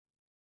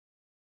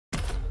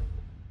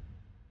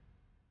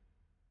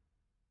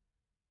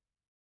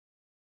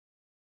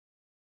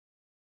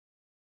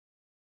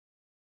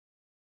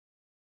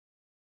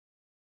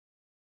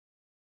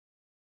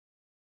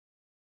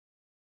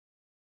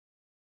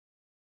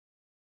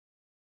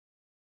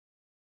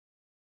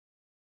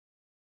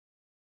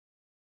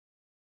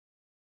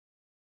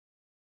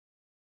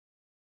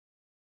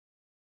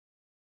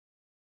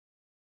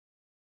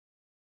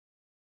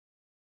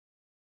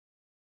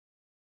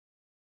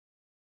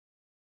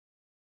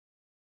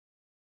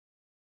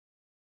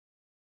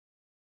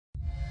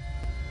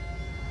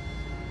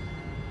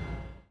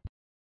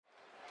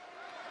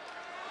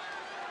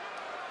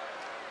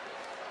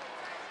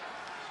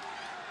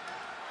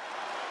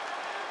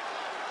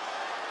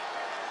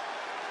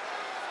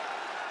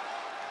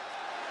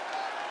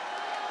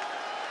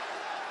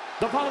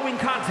The following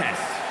contest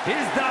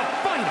is the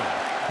final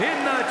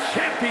in the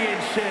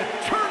championship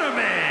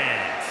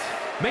tournament.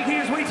 Making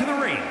his way to the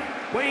ring,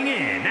 weighing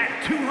in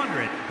at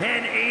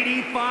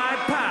 285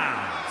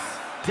 pounds,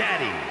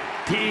 Daddy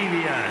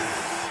Devious.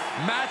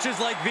 Matches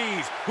like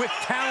these, with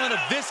talent of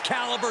this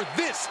caliber,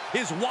 this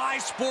is why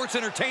sports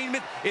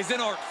entertainment is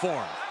an art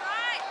form.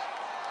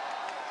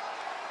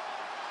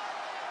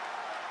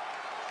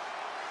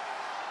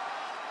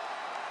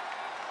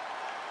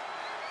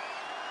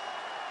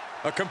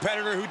 A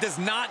competitor who does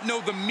not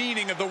know the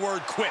meaning of the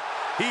word quit.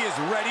 He is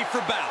ready for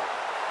battle.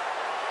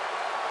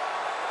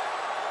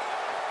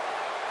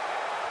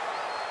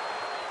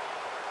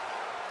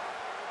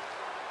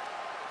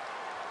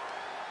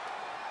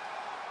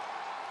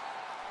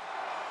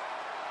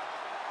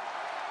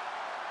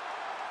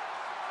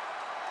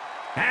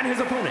 And his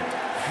opponent,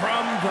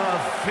 from the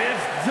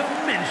fifth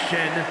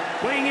dimension,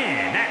 weighing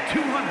in at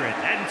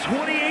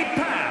 228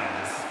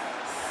 pounds,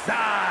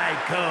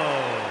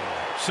 Psycho.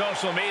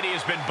 Social media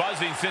has been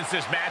buzzing since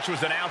this match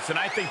was announced, and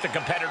I think the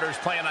competitors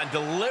plan on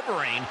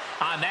delivering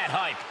on that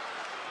hype.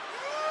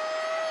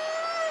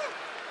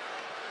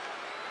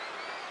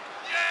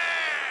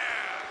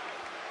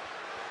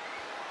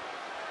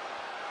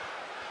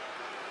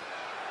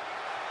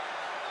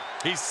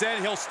 He said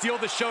he'll steal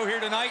the show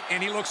here tonight,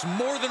 and he looks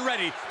more than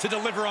ready to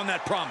deliver on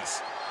that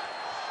promise.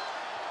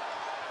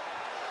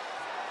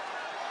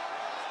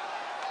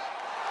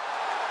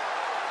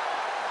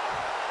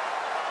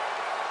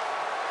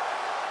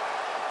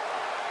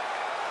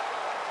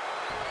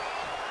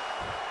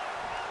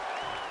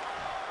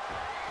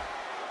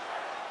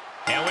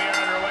 And we are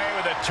underway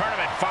with the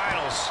tournament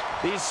finals.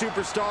 These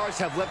superstars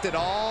have left it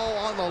all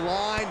on the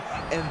line,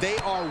 and they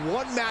are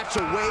one match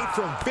away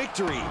from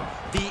victory.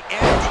 The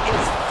end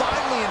is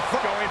finally in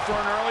front. Going for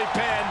an early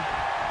pin.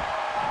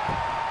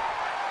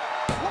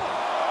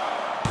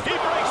 He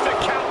breaks the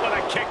count with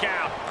a kick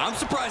out. I'm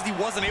surprised he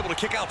wasn't able to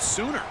kick out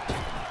sooner.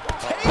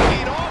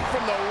 Taking off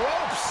from the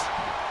ropes.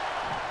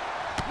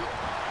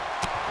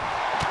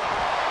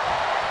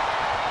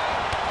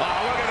 Oh,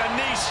 look at the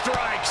knee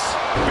strikes.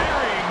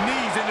 Burying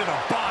knees into the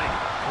body.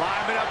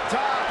 Climbing up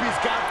top, he's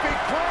got big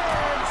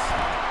plans.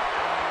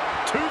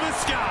 To the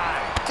sky.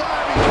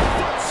 Diving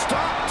foot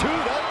stop to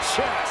the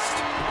chest.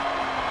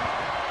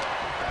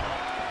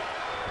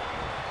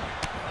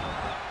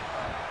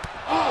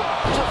 Oh,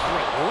 just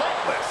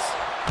relentless.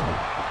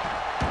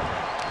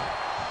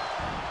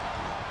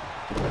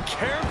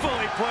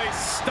 Carefully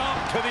placed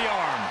stomp to the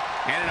arm.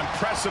 And an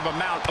impressive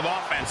amount of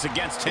offense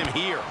against him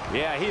here.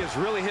 Yeah, he has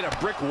really hit a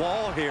brick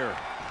wall here.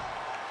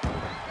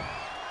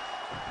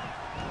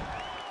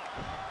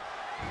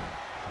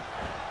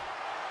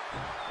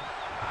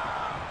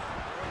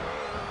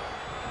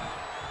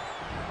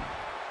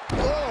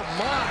 Oh,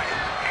 my.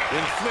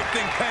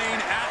 Inflicting pain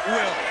at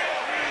will.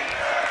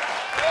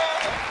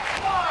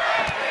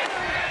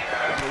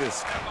 Look at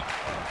this.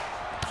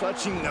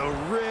 Clutching the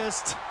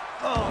wrist.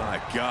 Oh, my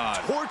God.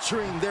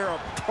 Torturing their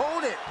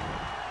opponent.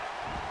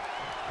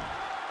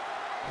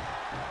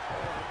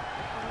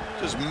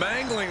 Just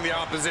mangling the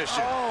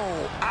opposition.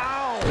 Oh,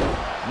 ow.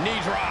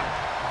 Knee drop.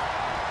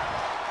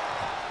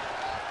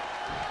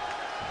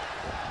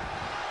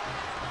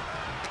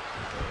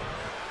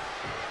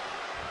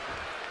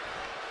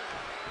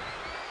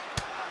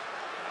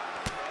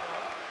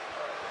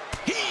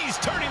 He's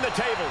turning the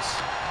tables.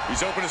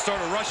 He's open to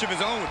start a rush of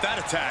his own with that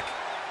attack.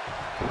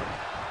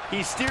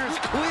 He steers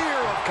clear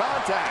of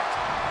contact.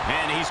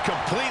 And he's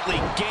completely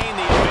gained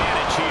the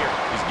advantage here.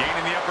 He's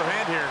gaining the upper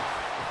hand here.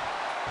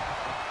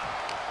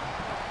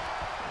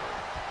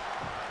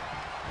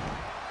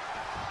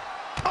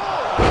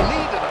 Oh,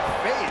 knee to the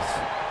face.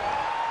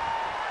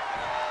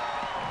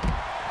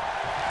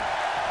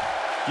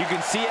 You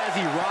can see as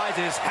he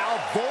rises how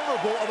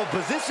vulnerable of a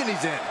position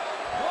he's in.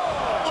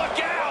 Look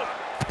out!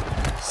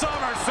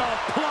 Somersault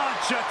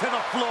plancha to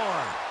the floor.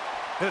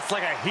 It's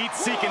like a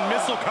heat-seeking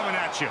missile coming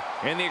at you.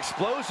 And the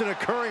explosion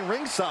occurring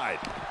ringside.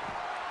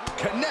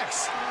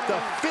 Connects the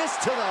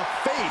fist to the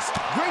face.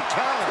 Great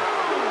counter.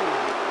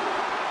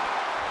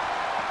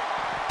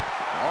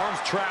 Arms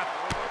trapped.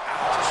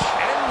 Ouch.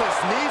 Endless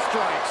knee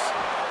strikes.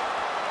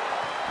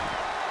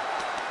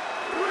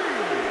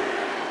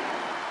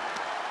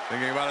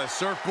 Thinking about a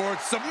surfboard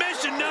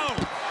submission, no!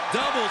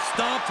 Double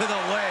stomp to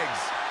the legs.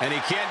 And he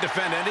can't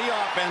defend any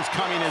offense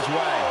coming his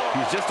way.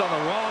 He's just on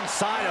the wrong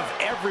side of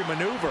every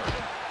maneuver.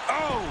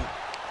 Oh!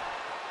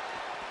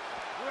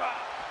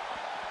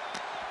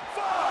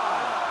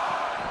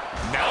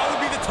 Now would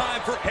be the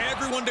time for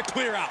everyone to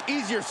clear out.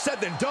 Easier said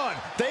than done.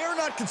 They are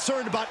not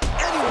concerned about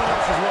anyone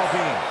else's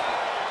well-being.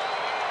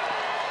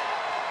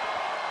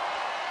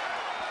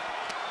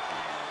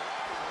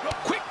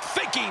 Quick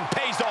thinking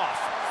pays off.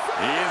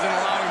 He isn't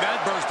allowing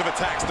that burst of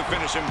attacks to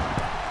finish him.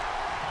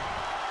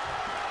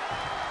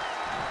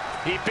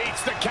 He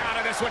beats the count,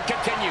 and this one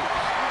continues.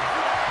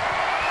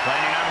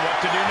 Planning on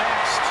what to do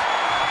next.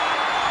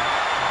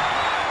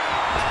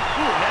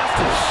 Ooh,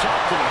 nasty shot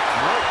to the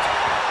throat.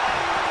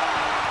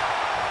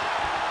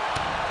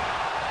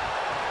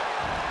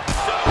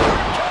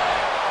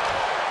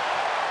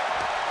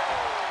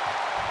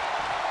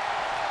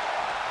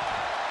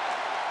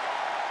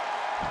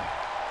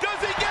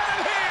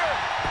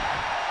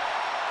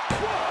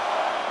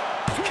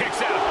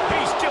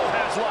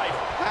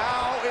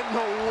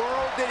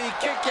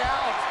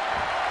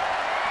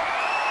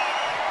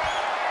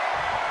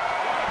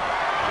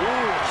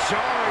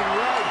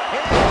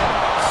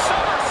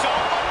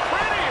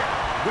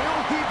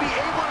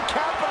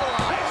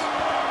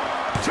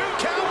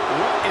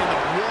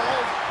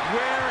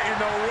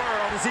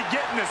 is he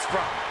getting this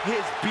from? His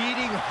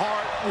beating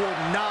heart will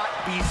not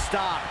be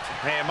stopped.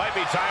 Hey, it might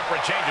be time for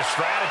a change of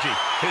strategy.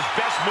 His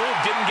best move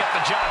didn't get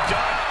the job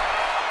done.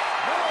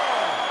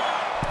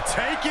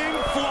 Taking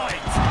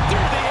flight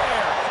through the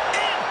air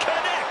and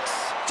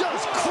connects.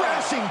 Just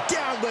crashing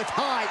down with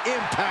high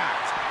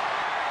impact.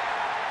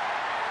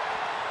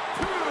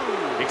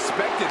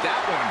 Expected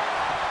that one.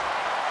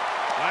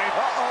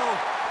 Uh-oh.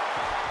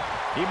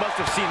 He must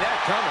have seen that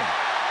coming.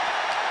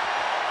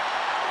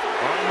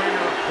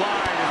 Armringer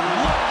applied,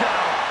 and look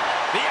out.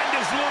 The end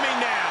is looming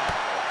now.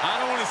 I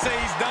don't want to say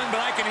he's done, but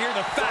I can hear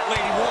the fat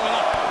lady warming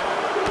up.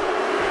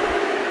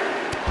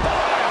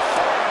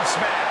 Forearm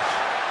smash.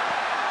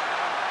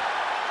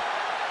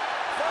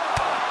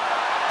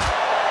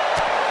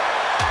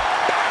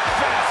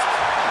 Backfist.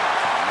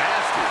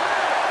 Nasty.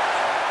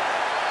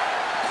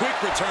 Quick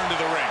return to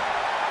the ring.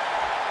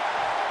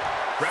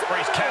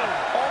 Referee's count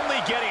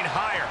only getting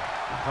higher.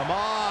 Come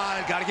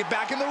on, gotta get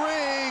back in the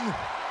ring.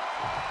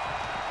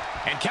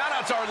 And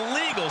countouts are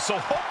legal, so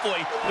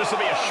hopefully this will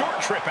be a short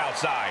trip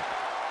outside.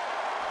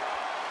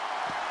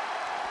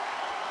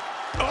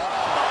 Oh,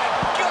 my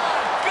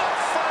God! Gut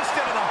first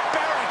into the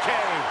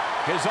barricade.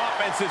 His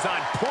offense is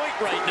on point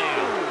right now.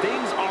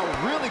 Things are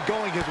really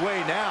going his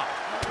way now.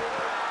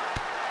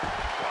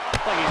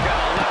 Like he's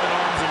got 11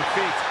 arms and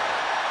feet.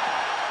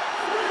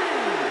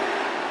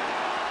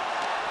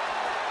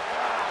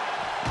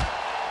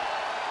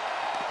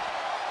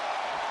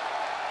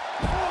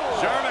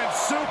 German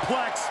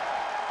suplex.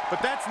 But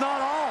that's not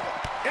all.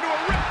 Into a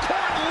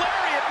ripcord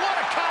lariat. What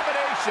a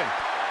combination.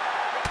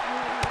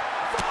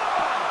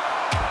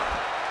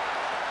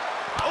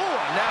 Oh,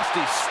 a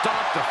nasty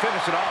stop to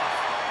finish it off.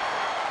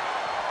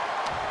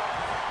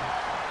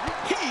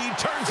 He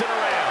turns it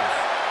around.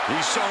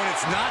 He's showing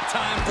it's not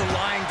time for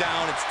lying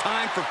down. It's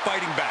time for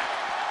fighting back.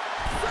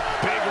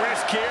 Big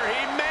risk here.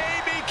 He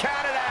may be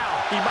counted out.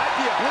 He might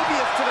be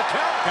oblivious to the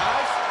count,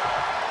 guys.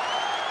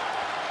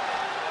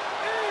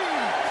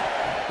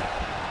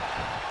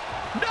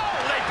 No,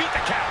 they beat the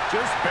count.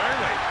 Just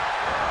barely.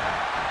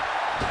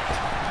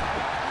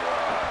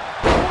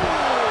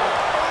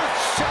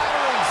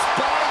 Earth-shattering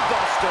spine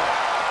buster.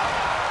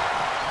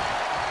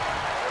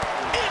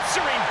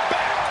 Answering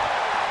back.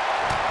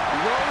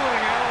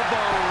 Rolling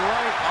elbow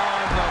right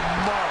on the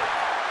mark.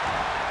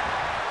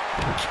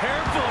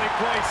 Carefully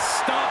placed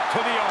stop to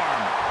the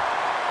arm.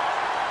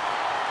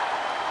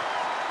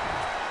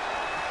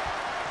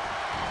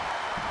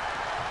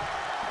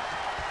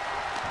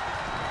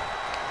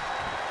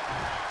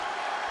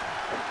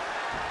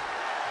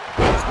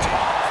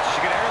 She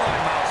got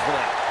airline miles for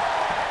that.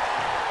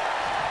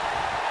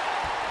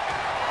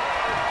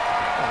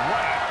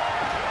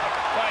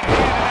 Right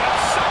hand and a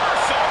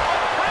somersault.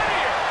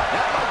 Prettier.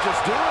 That might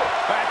just do it.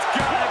 That's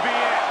gotta be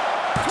it.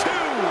 2.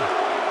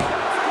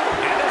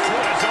 And this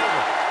one is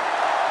over.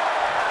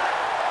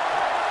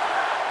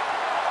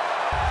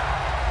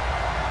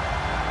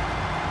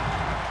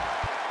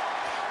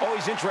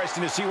 Always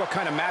interesting to see what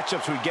kind of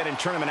matchups we get in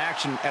tournament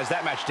action, as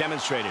that match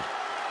demonstrated.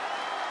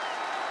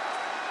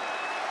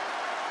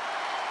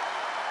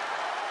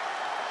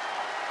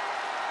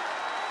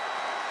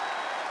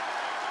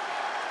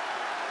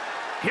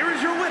 Here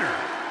is your winner,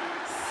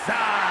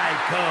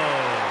 Psycho.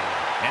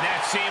 And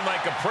that seemed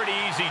like a pretty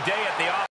easy day at the office.